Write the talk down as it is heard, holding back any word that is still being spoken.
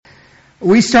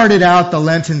We started out the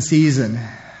Lenten season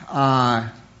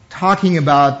talking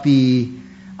about the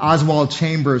Oswald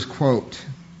Chambers quote,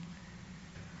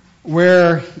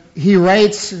 where he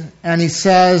writes and he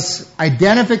says,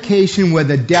 identification with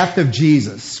the death of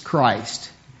Jesus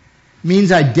Christ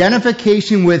means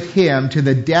identification with Him to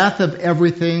the death of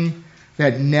everything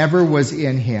that never was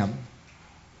in Him.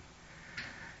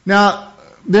 Now,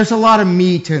 there's a lot of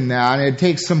meat in that, and it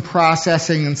takes some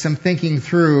processing and some thinking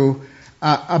through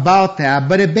about that,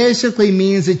 but it basically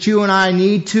means that you and I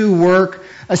need to work,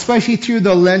 especially through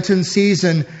the Lenten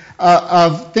season,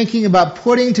 of thinking about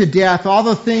putting to death all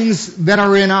the things that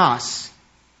are in us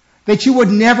that you would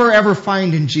never ever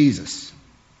find in Jesus.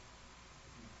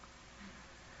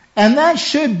 And that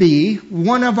should be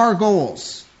one of our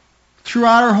goals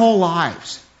throughout our whole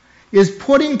lives, is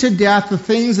putting to death the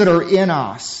things that are in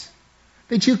us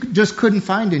that you just couldn't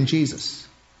find in Jesus.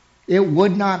 It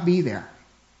would not be there.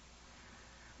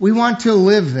 We want to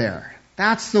live there.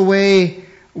 That's the way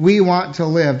we want to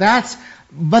live.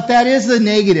 But that is the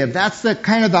negative. That's the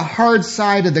kind of the hard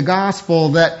side of the gospel,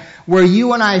 that where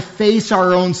you and I face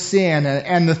our own sin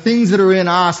and the things that are in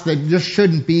us that just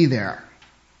shouldn't be there.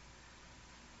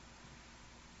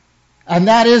 And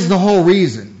that is the whole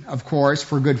reason, of course,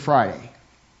 for Good Friday.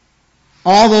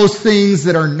 All those things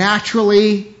that are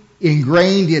naturally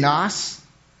ingrained in us,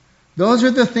 those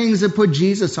are the things that put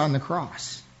Jesus on the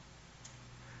cross.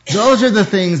 Those are the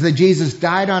things that Jesus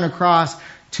died on a cross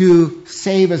to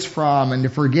save us from and to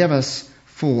forgive us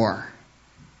for.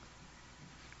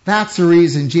 That's the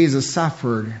reason Jesus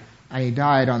suffered and He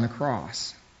died on the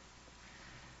cross.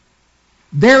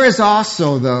 There is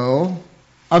also, though,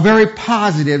 a very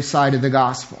positive side of the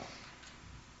gospel.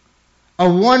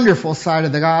 A wonderful side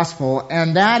of the gospel,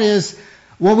 and that is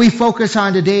what we focus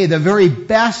on today, the very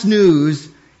best news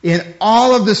in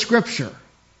all of the Scripture.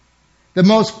 The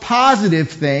most positive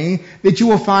thing that you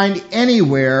will find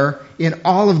anywhere in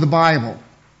all of the Bible,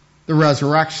 the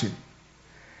resurrection.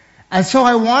 And so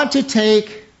I want to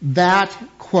take that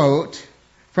quote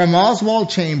from Oswald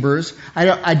Chambers.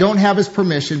 I don't have his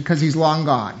permission because he's long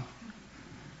gone.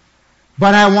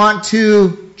 But I want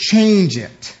to change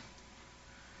it.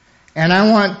 And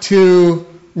I want to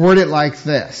word it like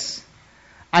this.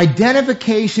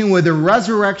 Identification with the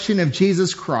resurrection of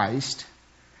Jesus Christ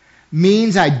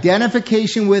means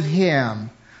identification with Him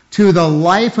to the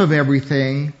life of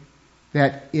everything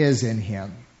that is in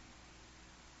Him.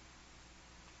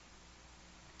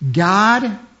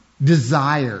 God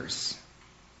desires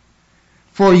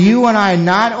for you and I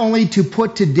not only to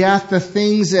put to death the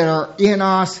things that are in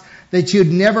us that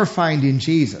you'd never find in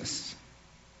Jesus,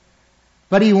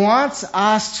 but He wants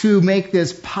us to make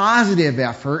this positive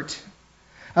effort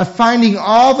of finding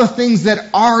all the things that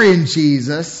are in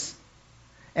Jesus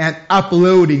and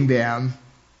uploading them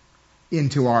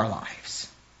into our lives.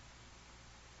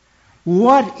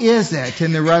 What is it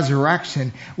in the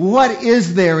resurrection? What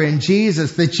is there in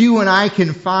Jesus that you and I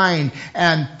can find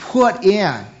and put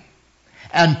in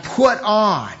and put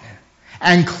on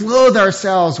and clothe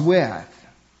ourselves with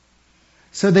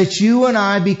so that you and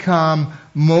I become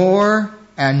more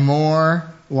and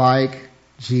more like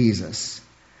Jesus?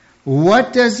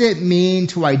 What does it mean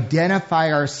to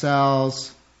identify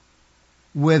ourselves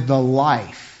with the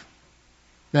life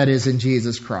that is in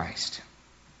Jesus Christ?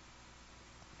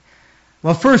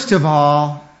 Well, first of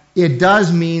all, it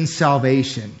does mean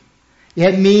salvation.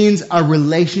 It means a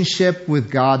relationship with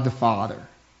God the Father.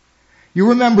 You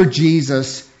remember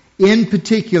Jesus, in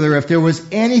particular, if there was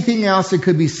anything else that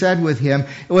could be said with Him,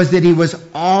 it was that He was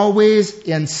always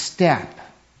in step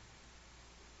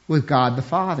with God the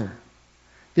Father.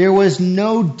 There was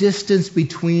no distance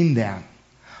between them.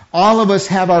 All of us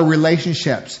have our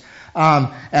relationships. And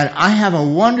I have a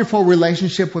wonderful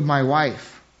relationship with my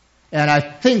wife. And I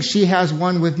think she has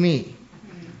one with me.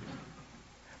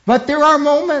 But there are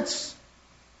moments.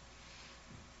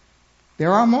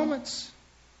 There are moments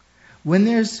when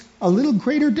there's a little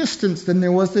greater distance than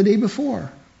there was the day before.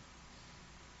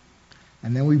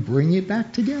 And then we bring it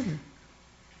back together.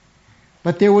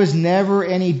 But there was never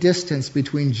any distance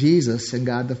between Jesus and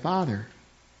God the Father.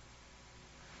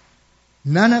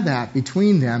 None of that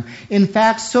between them. In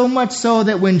fact, so much so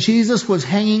that when Jesus was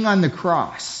hanging on the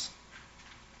cross,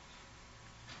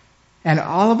 and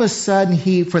all of a sudden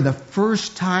He, for the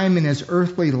first time in His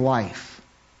earthly life,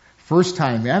 first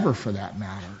time ever for that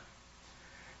matter,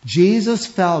 Jesus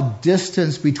felt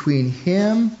distance between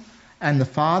Him and the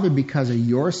Father because of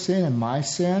your sin and my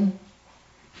sin.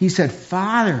 He said,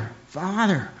 Father,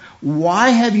 Father, why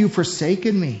have you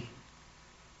forsaken me?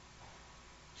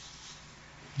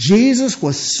 Jesus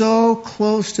was so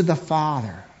close to the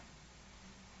Father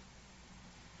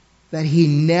that he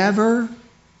never,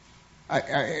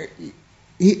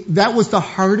 that was the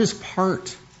hardest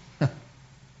part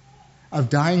of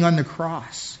dying on the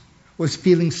cross, was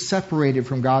feeling separated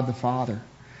from God the Father.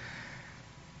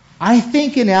 I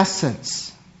think in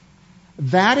essence,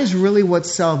 that is really what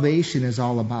salvation is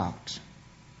all about.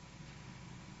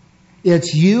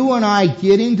 It's you and I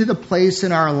getting to the place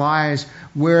in our lives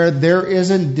where there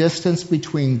isn't distance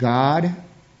between God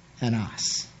and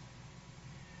us.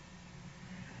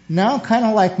 Now, kind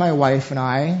of like my wife and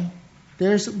I,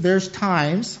 there's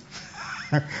times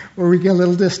where we get a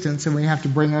little distance and we have to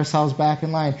bring ourselves back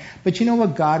in line. But you know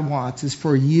what God wants is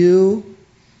for you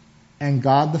and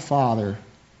God the Father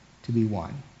to be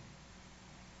one.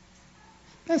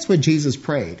 That's what Jesus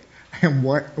prayed. I'm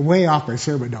way off my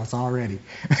sermon notes already.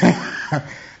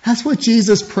 That's what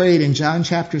Jesus prayed in John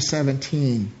chapter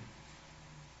 17.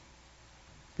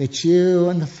 That you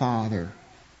and the Father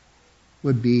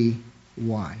would be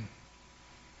one.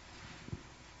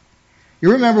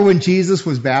 You remember when Jesus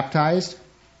was baptized?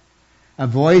 A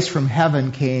voice from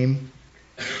heaven came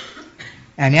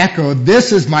and echoed,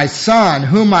 "This is my Son,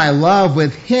 whom I love.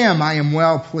 With him I am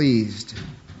well pleased."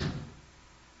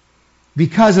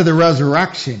 Because of the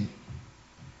resurrection,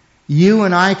 you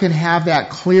and I can have that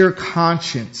clear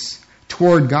conscience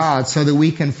toward God so that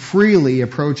we can freely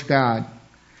approach God.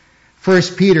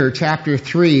 1 Peter chapter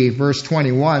 3 verse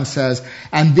 21 says,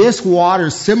 "And this water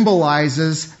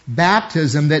symbolizes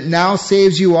baptism that now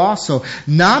saves you also,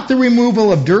 not the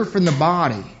removal of dirt from the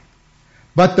body,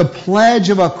 but the pledge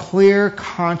of a clear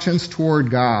conscience toward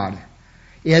God."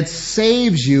 It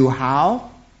saves you how?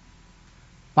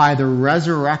 By the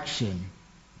resurrection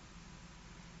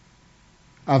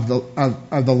of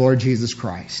the Lord Jesus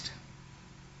Christ.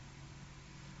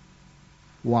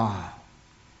 Wow.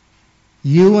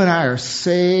 You and I are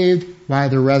saved by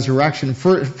the resurrection.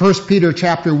 1 Peter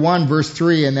chapter 1 verse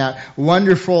 3, in that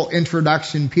wonderful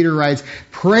introduction, Peter writes,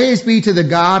 "Praise be to the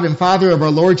God and Father of our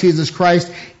Lord Jesus Christ.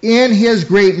 In his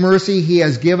great mercy he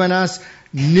has given us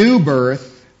new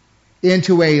birth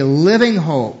into a living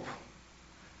hope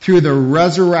through the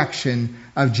resurrection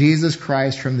of Jesus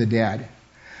Christ from the dead."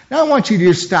 Now I want you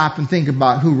to just stop and think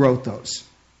about who wrote those.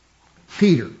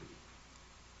 Peter.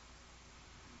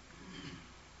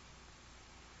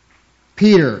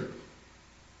 Peter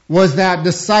was that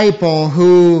disciple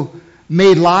who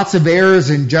made lots of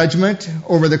errors in judgment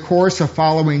over the course of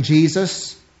following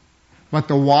Jesus. But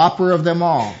the whopper of them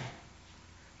all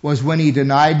was when he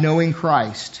denied knowing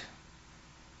Christ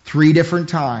 3 different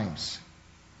times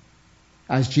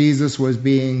as Jesus was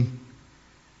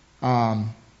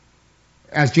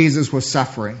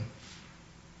suffering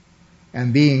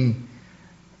and being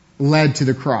led to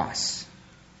the cross.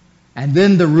 And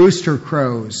then the rooster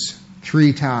crows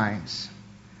 3 times.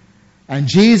 And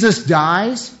Jesus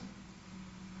dies.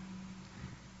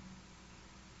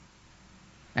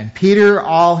 And Peter,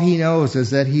 all he knows is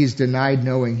that he's denied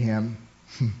knowing him.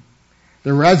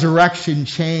 The resurrection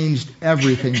changed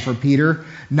everything for Peter.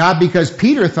 Not because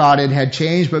Peter thought it had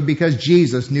changed, but because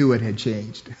Jesus knew it had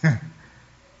changed.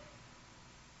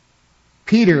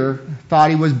 Peter thought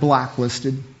he was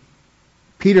blacklisted.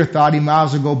 Peter thought he might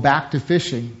as well go back to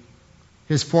fishing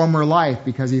his former life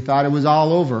because he thought it was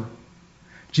all over.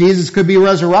 Jesus could be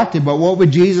resurrected, but what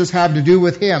would Jesus have to do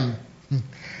with him?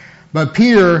 But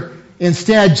Peter,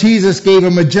 instead, Jesus gave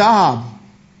him a job.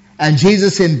 And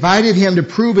Jesus invited him to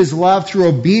prove his love through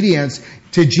obedience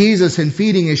to Jesus in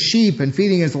feeding his sheep and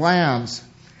feeding his lambs.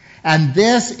 And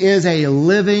this is a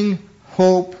living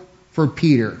hope for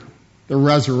Peter, the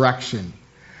resurrection.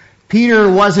 Peter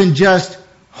wasn't just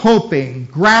hoping,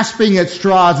 grasping at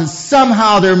straws that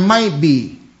somehow there might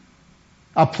be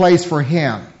a place for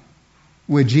him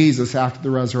with Jesus after the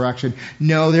resurrection.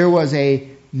 No, there was a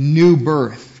new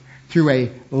birth through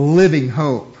a living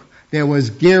hope that was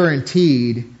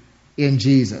guaranteed in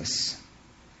Jesus.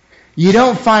 You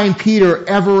don't find Peter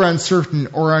ever uncertain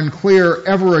or unclear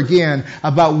ever again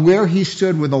about where he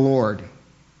stood with the Lord.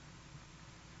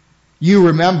 You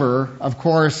remember, of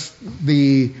course,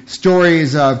 the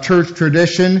stories of church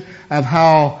tradition of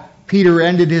how Peter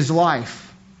ended his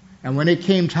life. And when it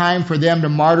came time for them to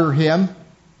martyr him,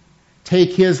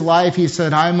 take his life, he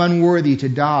said, "I'm unworthy to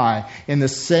die in the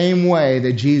same way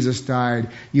that Jesus died.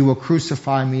 You will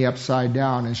crucify me upside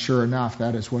down." And sure enough,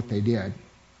 that is what they did.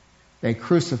 They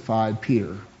crucified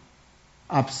Peter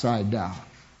upside down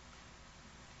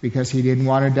because he didn't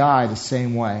want to die the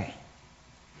same way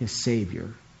his Savior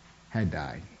had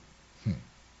died.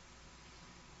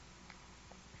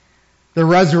 The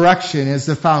resurrection is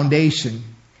the foundation,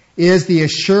 is the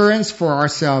assurance for our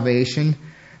salvation,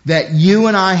 that you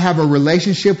and I have a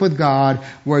relationship with God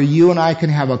where you and I can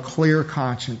have a clear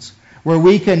conscience. where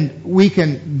we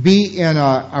can be in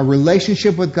a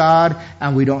relationship with God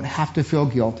and we don't have to feel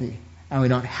guilty and we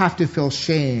don't have to feel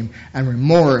shame and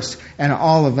remorse and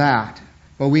all of that.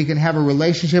 But we can have a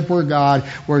relationship with God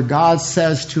where God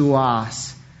says to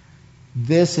us,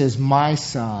 this is my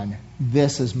son,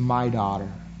 this is my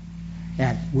daughter.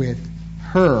 And with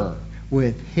her,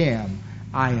 with him,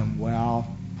 I am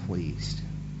well pleased.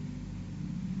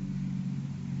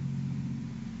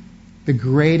 The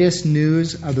greatest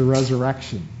news of the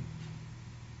resurrection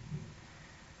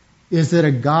is that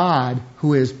a God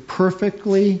who is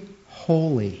perfectly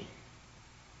holy,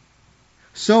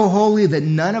 so holy that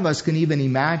none of us can even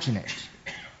imagine it,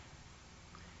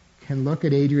 can look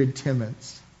at Adrian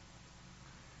Timmons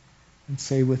and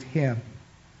say, with him,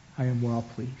 I am well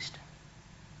pleased.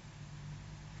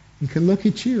 And can look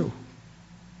at you.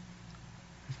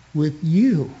 With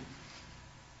you,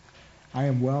 I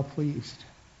am well pleased.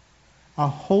 A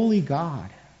holy God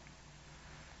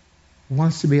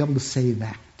wants to be able to say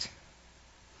that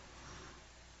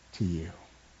to you.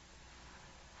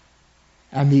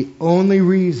 And the only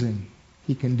reason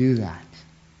he can do that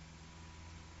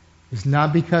is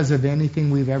not because of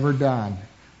anything we've ever done,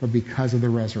 but because of the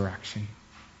resurrection.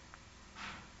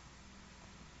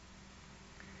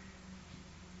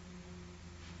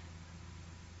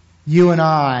 You and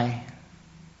I,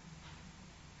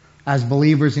 as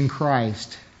believers in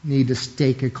Christ, need to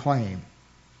stake a claim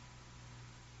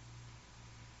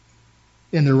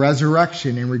in the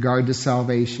resurrection in regard to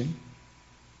salvation.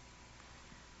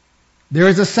 There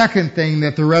is a second thing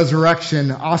that the resurrection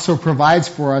also provides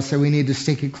for us that we need to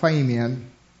stake a claim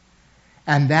in,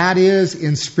 and that is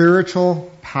in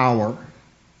spiritual power.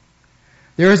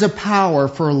 There is a power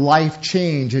for life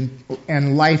change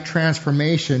and life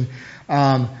transformation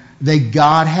that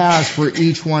God has for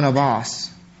each one of us.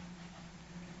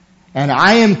 And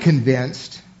I am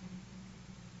convinced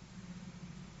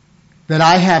that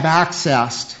I have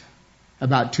accessed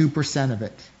about 2% of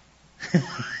it.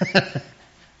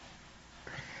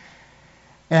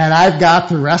 And I've got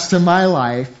the rest of my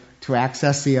life to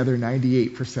access the other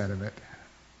 98% of it.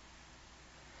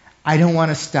 I don't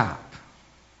want to stop.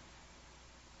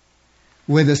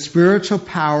 With a spiritual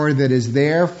power that is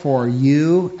there for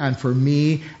you and for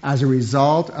me as a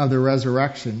result of the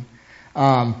resurrection.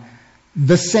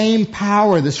 The same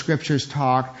power, the Scriptures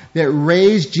talk, that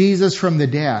raised Jesus from the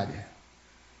dead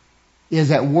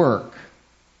is at work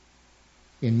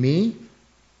in me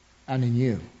and in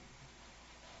you.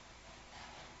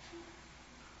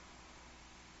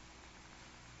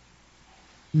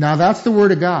 Now that's the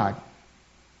Word of God.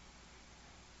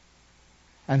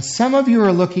 And some of you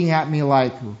are looking at me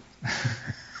like,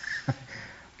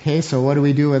 okay, so what do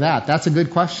we do with that? That's a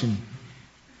good question.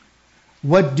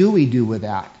 What do we do with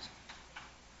that?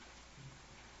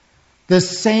 The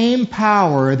same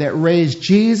power that raised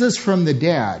Jesus from the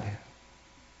dead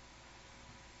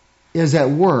is at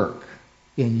work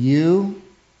in you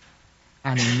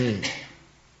and in me.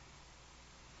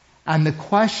 And the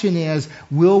question is,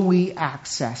 will we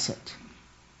access it?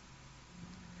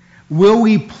 Will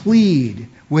we plead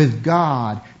with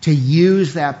God to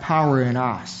use that power in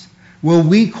us? Will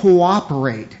we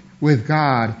cooperate with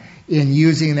God in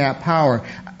using that power?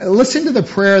 Listen to the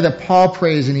prayer that Paul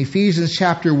prays in Ephesians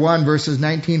chapter 1, verses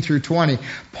 19 through 20.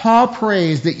 Paul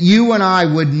prays that you and I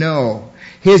would know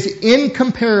His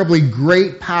incomparably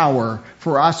great power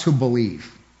for us who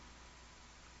believe.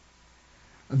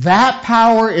 That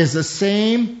power is the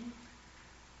same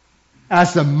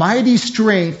as the mighty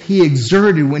strength He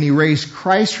exerted when He raised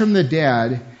Christ from the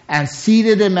dead and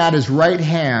seated Him at His right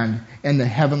hand in the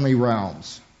heavenly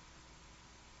realms.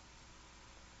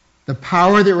 The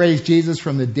power that raised Jesus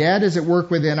from the dead is at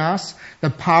work within us.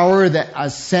 The power that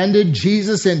ascended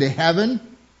Jesus into heaven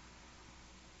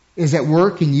is at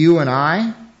work in you and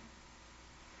I.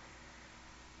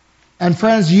 And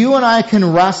friends, you and I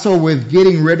can wrestle with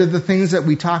getting rid of the things that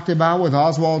we talked about with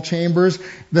Oswald Chambers,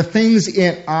 the things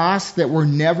in us that were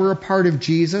never a part of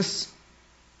Jesus.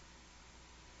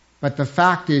 But the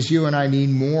fact is, you and I need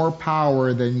more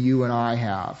power than you and I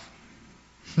have.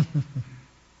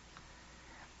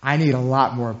 I need a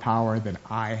lot more power than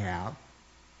I have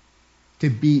to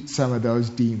beat some of those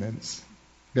demons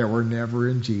that were never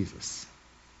in Jesus.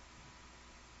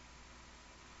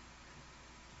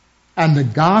 And the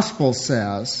gospel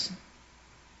says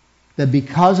that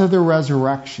because of the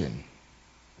resurrection,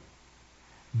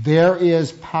 there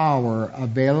is power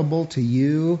available to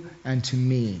you and to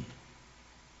me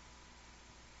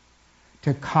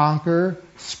to conquer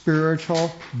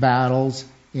spiritual battles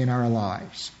in our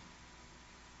lives.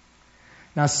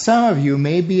 Now, some of you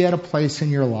may be at a place in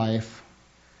your life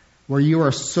where you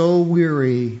are so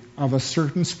weary of a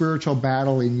certain spiritual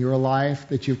battle in your life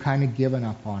that you've kind of given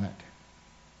up on it.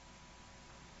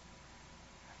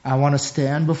 I want to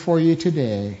stand before you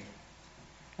today,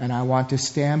 and I want to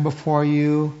stand before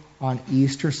you on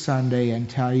Easter Sunday and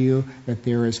tell you that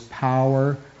there is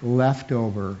power left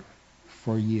over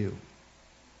for you.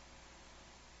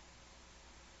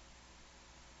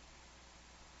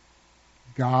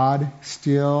 God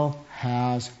still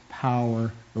has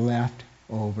power left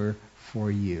over for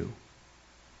you.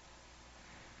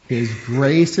 His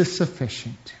grace is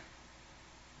sufficient.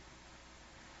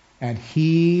 And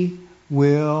He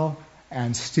will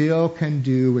and still can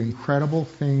do incredible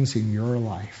things in your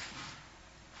life.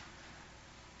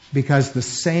 Because the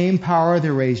same power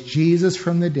that raised Jesus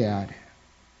from the dead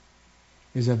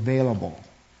is available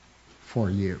for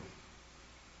you.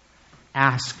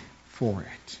 Ask for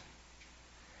it.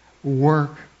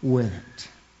 Work with it.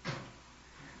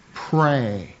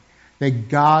 Pray that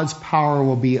God's power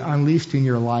will be unleashed in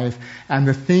your life, and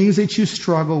the things that you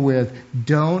struggle with,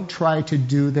 don't try to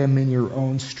do them in your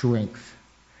own strength.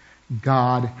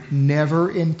 God never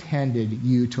intended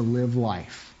you to live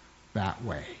life that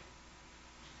way.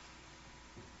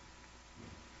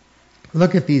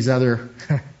 Look at these other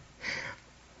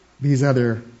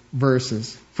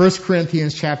verses. 1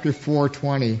 Corinthians chapter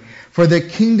 4:20. For the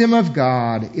kingdom of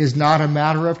God is not a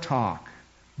matter of talk,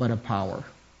 but of power.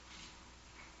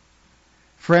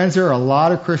 Friends, there are a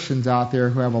lot of Christians out there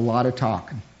who have a lot of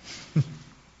talk.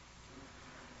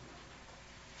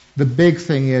 The big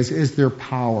thing is there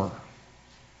power.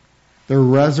 The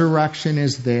resurrection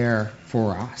is there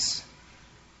for us.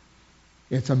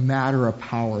 It's a matter of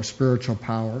power, spiritual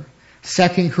power.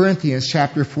 2 Corinthians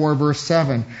chapter 4, verse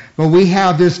 7. But we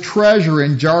have this treasure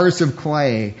in jars of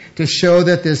clay to show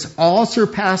that this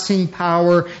all-surpassing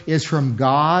power is from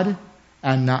God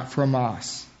and not from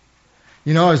us.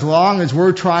 You know, as long as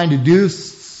we're trying to do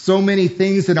so many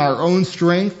things in our own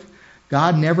strength,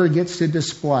 God never gets to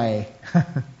display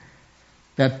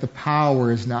that the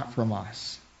power is not from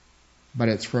us, but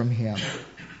it's from Him.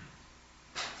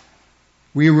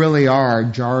 We really are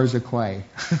jars of clay.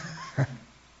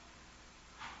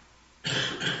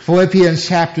 Philippians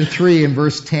chapter 3 and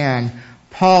verse 10,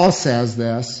 Paul says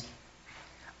this,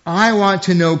 I want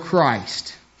to know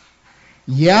Christ.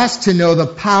 Yes, to know the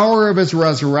power of His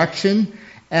resurrection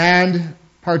and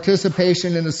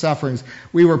participation in the sufferings.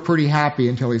 We were pretty happy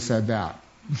until he said that.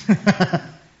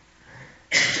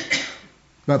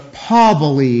 But Paul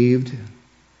believed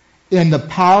in the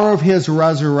power of His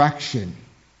resurrection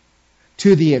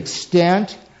to the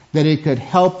extent that it could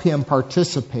help him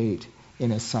participate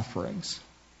in his sufferings.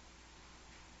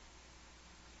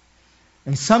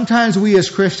 And sometimes we as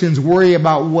Christians worry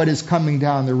about what is coming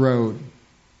down the road.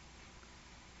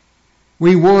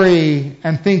 We worry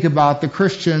and think about the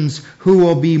Christians who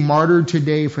will be martyred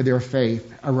today for their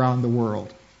faith around the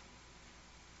world.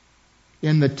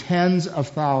 In the tens of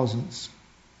thousands,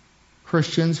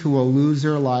 Christians who will lose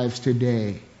their lives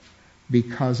today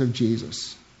because of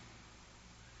Jesus.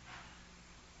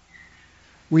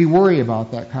 We worry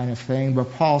about that kind of thing,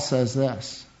 but Paul says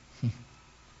this.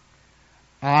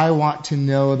 I want to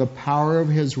know the power of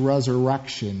His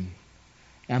resurrection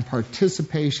and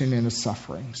participation in His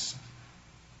sufferings.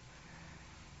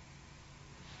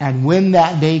 And when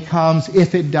that day comes,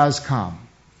 if it does come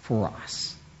for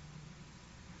us,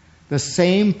 the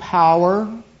same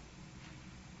power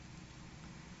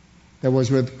that was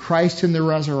with Christ in the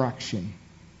resurrection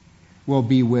will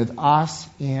be with us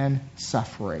in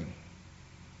suffering.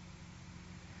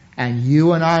 And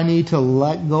you and I need to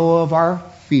let go of our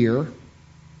fear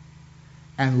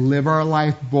and live our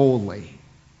life boldly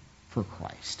for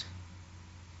Christ.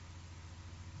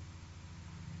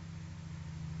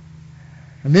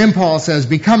 And then Paul says,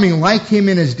 becoming like Him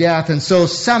in His death, and so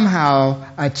somehow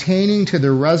attaining to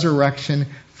the resurrection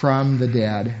from the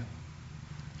dead.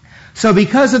 So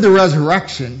because of the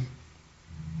resurrection,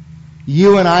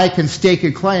 you and I can stake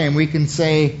a claim. We can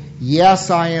say, yes,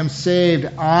 I am saved.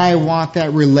 I want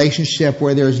that relationship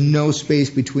where there's no space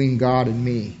between God and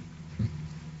me.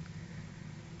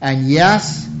 And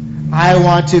yes, I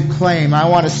want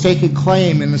to stake a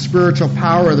claim in the spiritual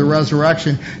power of the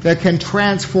resurrection that can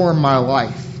transform my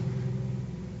life.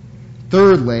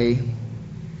 Thirdly,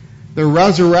 the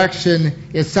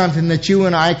resurrection is something that you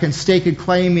and I can stake a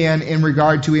claim in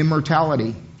regard to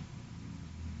immortality.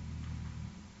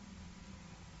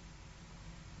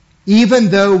 Even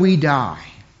though we die,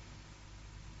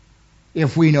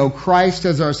 if we know Christ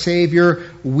as our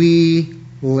Savior, we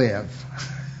live.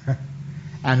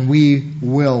 And we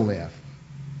will live.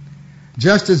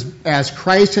 Just as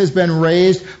Christ has been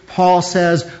raised, Paul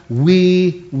says,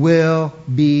 we will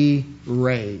be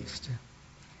raised.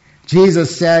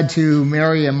 Jesus said to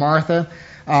Mary and Martha,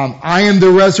 I am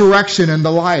the resurrection and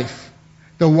the life.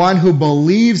 The one who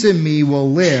believes in me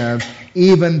will live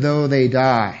even though they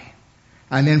die.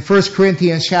 And then 1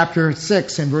 Corinthians chapter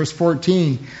 6 and verse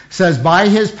 14 says, by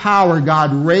his power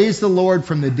God raised the Lord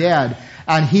from the dead,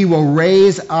 and he will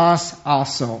raise us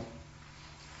also.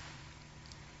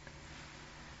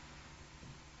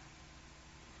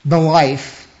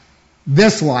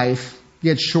 This life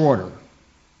gets shorter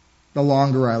the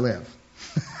longer I live.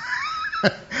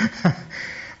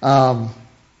 I'm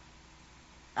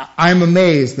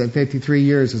amazed that 53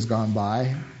 years has gone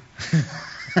by.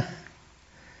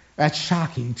 That's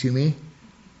shocking to me.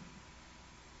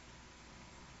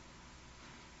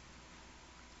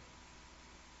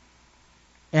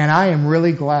 And I am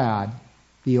really glad,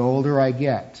 the older I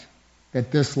get,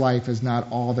 that this life is not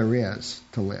all there is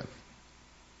to live.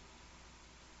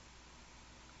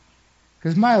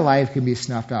 Because my life can be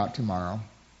snuffed out tomorrow.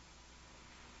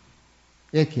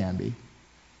 It can be.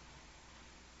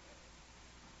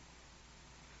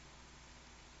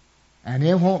 And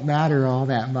it won't matter all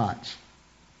that much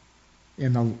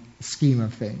in the scheme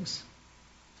of things.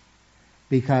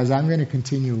 Because I'm going to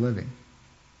continue living.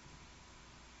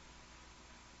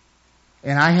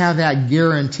 And I have that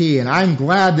guarantee. And I'm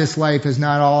glad this life is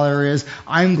not all there is.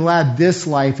 I'm glad this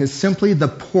life is simply the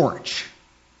porch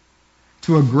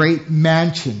to a great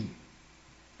mansion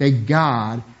that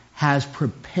God has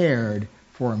prepared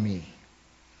for me.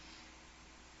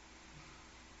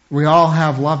 We all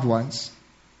have loved ones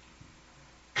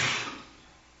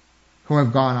who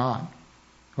have gone on,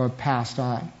 who have passed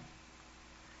on.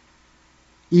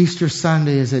 Easter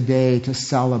Sunday is a day to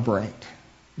celebrate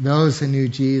those who knew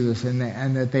Jesus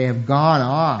and that they have gone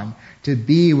on to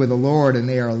be with the Lord and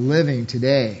they are living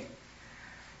today.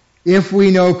 If we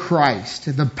know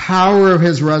Christ, the power of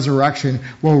his resurrection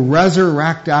will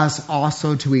resurrect us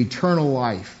also to eternal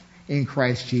life in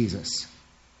Christ Jesus.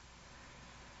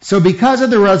 So because of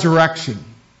the resurrection,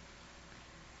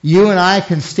 you and I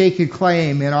can stake a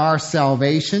claim in our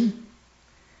salvation.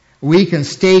 We can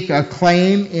stake a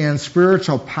claim in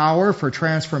spiritual power for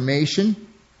transformation.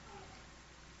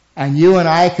 And you and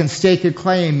I can stake a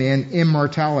claim in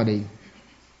immortality.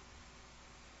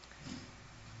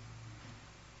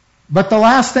 But the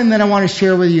last thing that I want to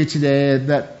share with you today,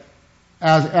 that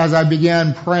as I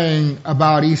began praying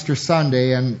about Easter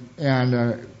Sunday, and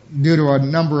due to a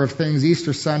number of things,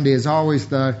 Easter Sunday is always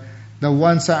the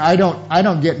one side. I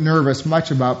don't get nervous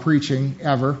much about preaching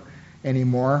ever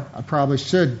anymore. I probably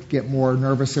should get more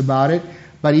nervous about it.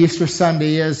 But Easter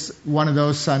Sunday is one of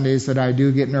those Sundays that I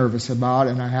do get nervous about,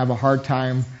 and I have a hard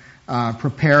time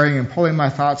preparing and pulling my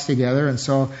thoughts together. And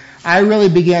so I really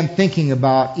began thinking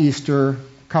about Easter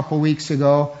couple weeks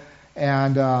ago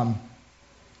and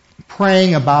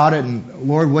praying about it, and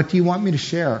Lord, what do you want me to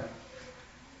share?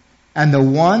 And the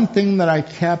one thing that I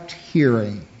kept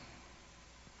hearing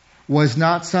was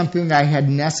not something that I had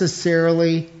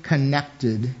necessarily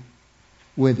connected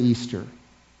with Easter,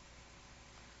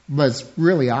 but it's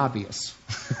really obvious.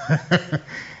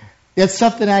 It's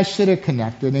something I should have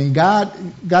connected, and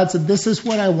God said, this is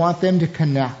what I want them to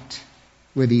connect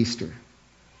with Easter.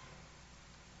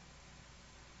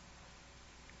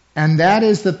 And that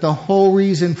is that the whole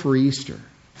reason for Easter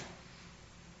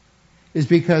is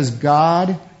because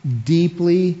God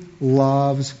deeply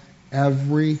loves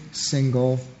every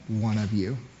single one of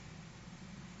you.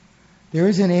 There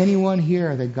isn't anyone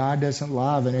here that God doesn't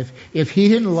love. And if he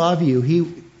didn't love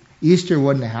you, Easter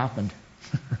wouldn't have happened.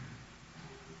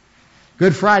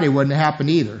 Good Friday wouldn't have happened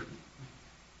either.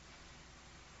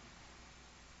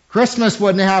 Christmas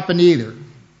wouldn't have happened either.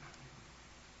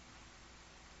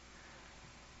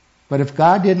 But if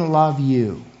God didn't love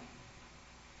you,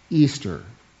 Easter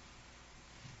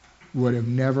would have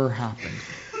never happened.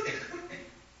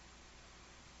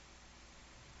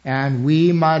 And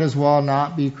we might as well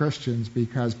not be Christians,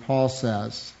 because Paul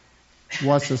says,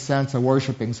 what's the sense of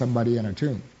worshiping somebody in a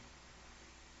tomb?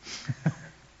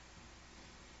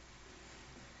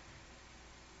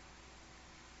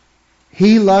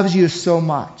 He loves you so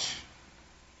much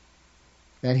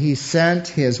that he sent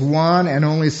his one and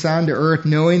only Son to earth,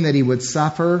 knowing that he would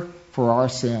suffer for our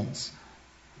sins.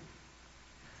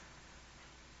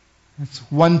 It's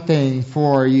one thing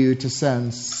for you to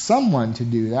send someone to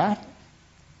do that.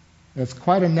 It's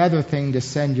quite another thing to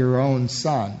send your own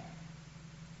Son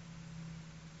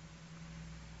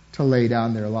to lay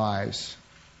down their lives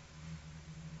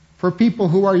for people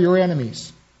who are your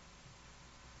enemies.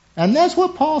 And that's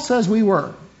what Paul says we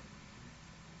were.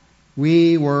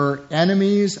 We were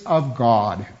enemies of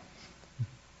God.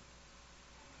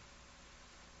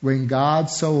 When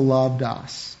God so loved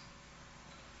us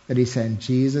that he sent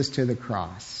Jesus to the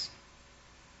cross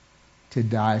to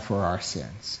die for our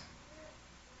sins.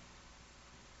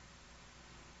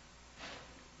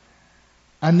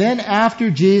 And then after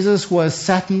Jesus was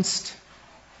sentenced,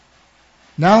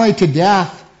 not only to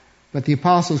death, but the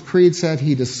Apostles' Creed said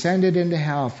he descended into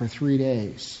hell for 3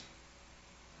 days.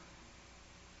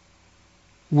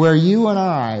 Where you and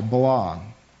I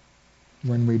belong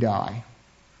when we die.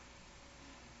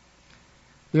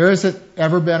 There hasn't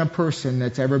ever been a person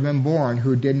that's ever been born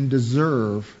who didn't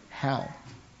deserve hell.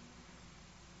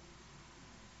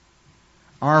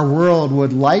 Our world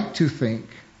would like to think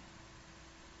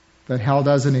that hell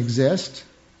doesn't exist,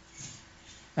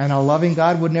 and a loving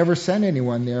God would never send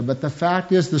anyone there. But the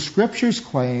fact is, the Scriptures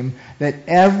claim that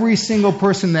every single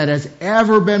person that has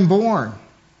ever been born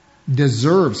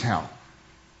deserves hell.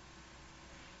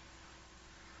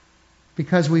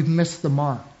 Because we've missed the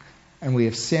mark, and we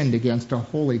have sinned against a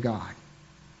holy God.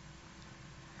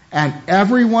 And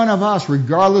every one of us,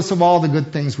 regardless of all the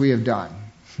good things we have done,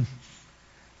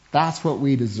 that's what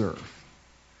we deserve.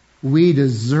 We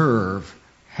deserve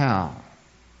hell.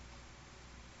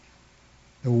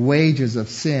 The wages of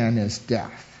sin is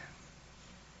death.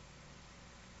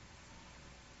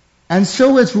 And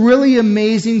so it's really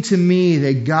amazing to me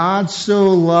that God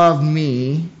so loved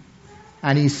me,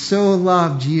 and he so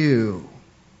loved you,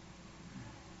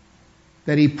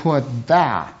 that he put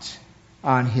that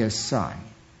on his Son.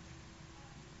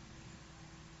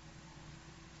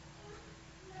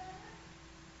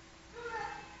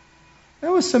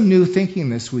 There was some new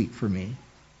thinking this week for me.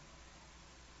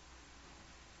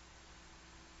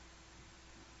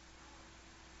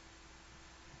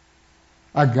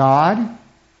 A God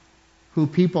who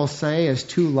people say is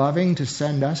too loving to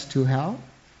send us to hell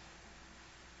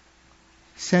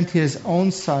sent his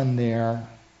own Son there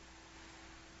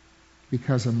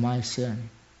because of my sin.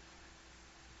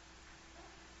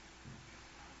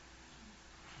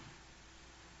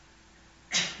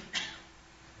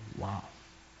 Wow.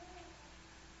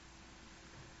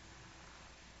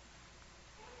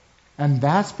 And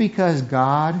that's because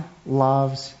God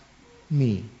loves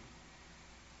me.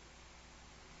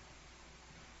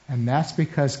 And that's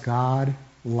because God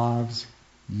loves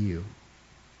you.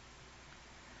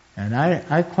 And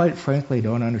I quite frankly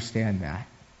don't understand that.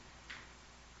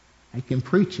 I can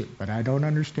preach it, but I don't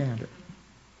understand it.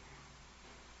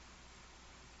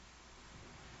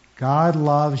 God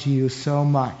loves you so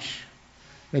much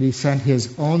that he sent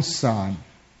his own Son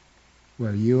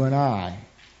where you and I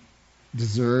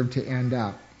deserve to end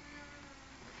up.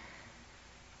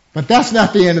 But that's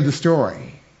not the end of the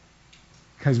story,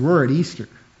 because we're at Easter.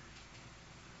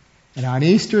 And on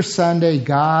Easter Sunday,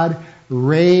 God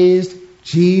raised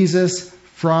Jesus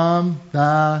from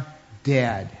the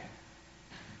dead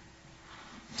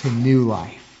to new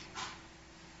life.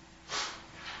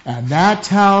 And that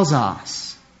tells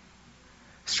us,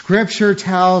 Scripture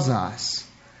tells us,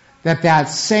 that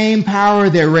same power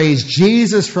that raised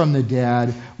Jesus from the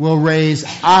dead will raise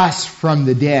us from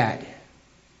the dead.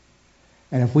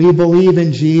 And if we believe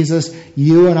in Jesus,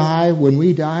 you and I, when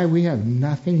we die, we have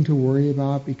nothing to worry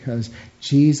about because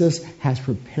Jesus has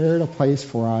prepared a place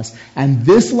for us. And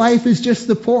this life is just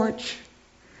the porch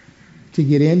to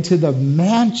get into the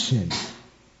mansion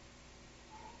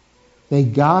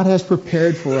that God has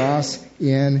prepared for us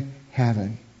in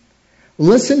heaven.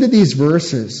 Listen to these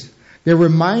verses. They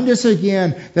remind us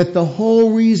again that the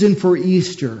whole reason for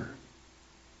Easter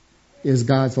is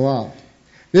God's love.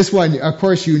 This one, of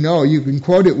course, you know. You can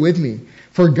quote it with me.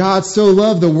 For God so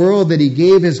loved the world that he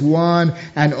gave his one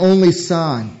and only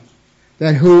Son,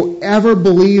 that whoever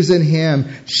believes in him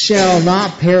shall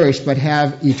not perish but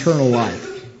have eternal life.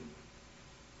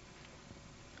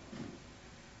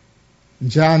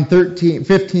 John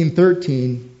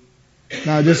 15:13.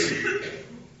 Now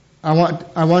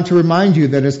I want to remind you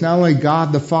that it's not only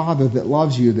God the Father that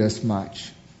loves you this much,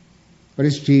 but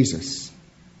it's Jesus.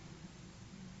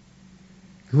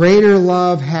 Greater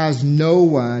love has no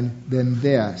one than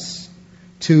this,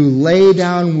 to lay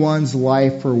down one's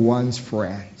life for one's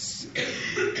friends.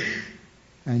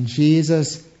 And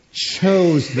Jesus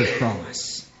chose the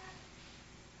cross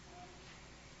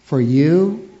for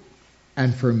you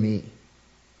and for me.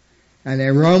 And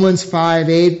in Romans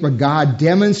 5:8, but God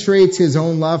demonstrates his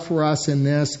own love for us in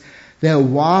this, that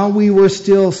while we were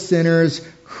still sinners,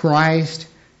 Christ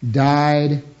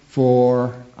died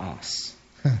for us.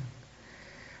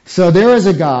 So there is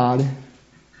a God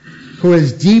who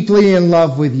is deeply in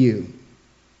love with you.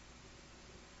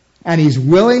 And he's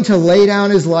willing to lay down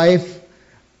his life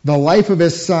the life of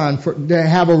his Son, to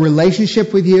have a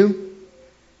relationship with you.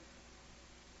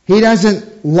 He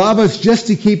doesn't love us just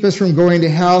to keep us from going to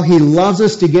hell. He loves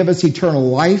us to give us eternal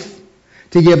life,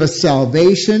 to give us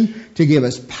salvation, to give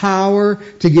us power,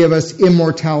 to give us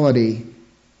immortality.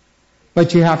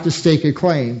 But you have to stake a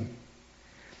claim.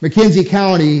 McKenzie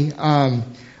County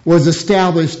was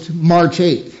established March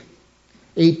 8th,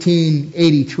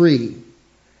 1883.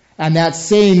 And that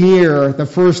same year, the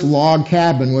first log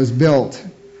cabin was built.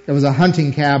 It was a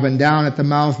hunting cabin down at the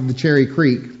mouth of the Cherry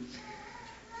Creek.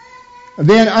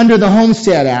 Then under the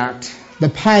Homestead Act, the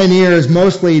pioneers,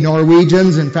 mostly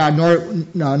Norwegians, in fact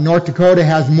North Dakota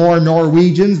has more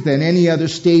Norwegians than any other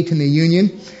state in the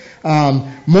Union.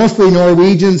 Mostly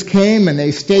Norwegians came and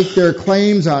they staked their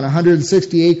claims on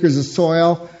 160 acres of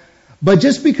soil. But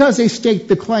just because they staked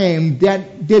the claim,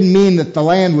 that didn't mean that the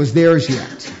land was theirs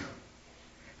yet.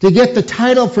 To get the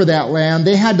title for that land,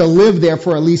 they had to live there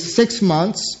for at least 6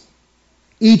 months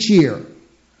each year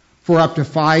for up to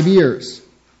 5 years,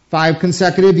 5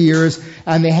 consecutive years,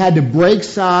 and they had to break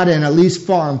sod and at least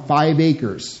farm 5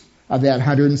 acres of that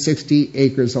 160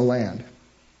 acres of land.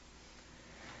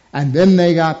 And then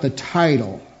they got the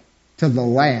title to the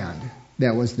land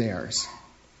that was theirs.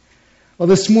 Well,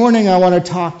 this morning I want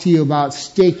to talk to you about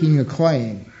staking a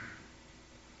claim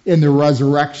in the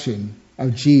resurrection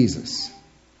of Jesus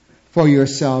for your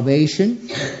salvation,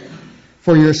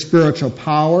 for your spiritual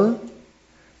power,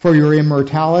 for your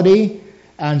immortality,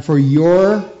 and for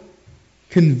your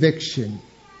conviction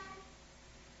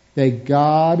that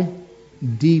God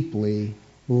deeply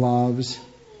loves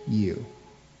you.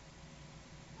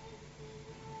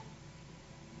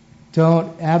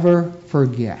 Don't ever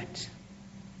forget.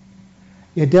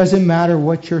 It doesn't matter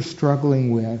what you're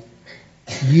struggling with.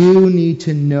 You need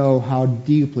to know how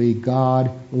deeply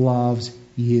God loves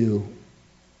you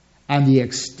and the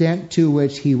extent to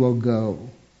which He will go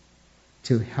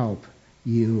to help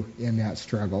you in that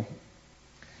struggle.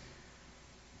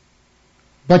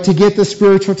 But to get the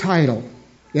spiritual title,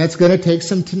 that's going to take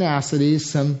some tenacity,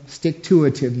 some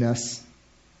stick-to-itiveness,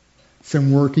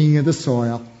 some working of the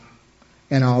soil,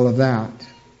 and all of that.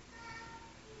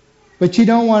 But you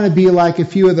don't want to be like a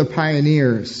few of the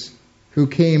pioneers who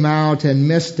came out and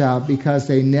missed out because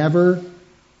they never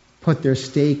put their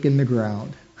stake in the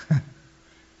ground.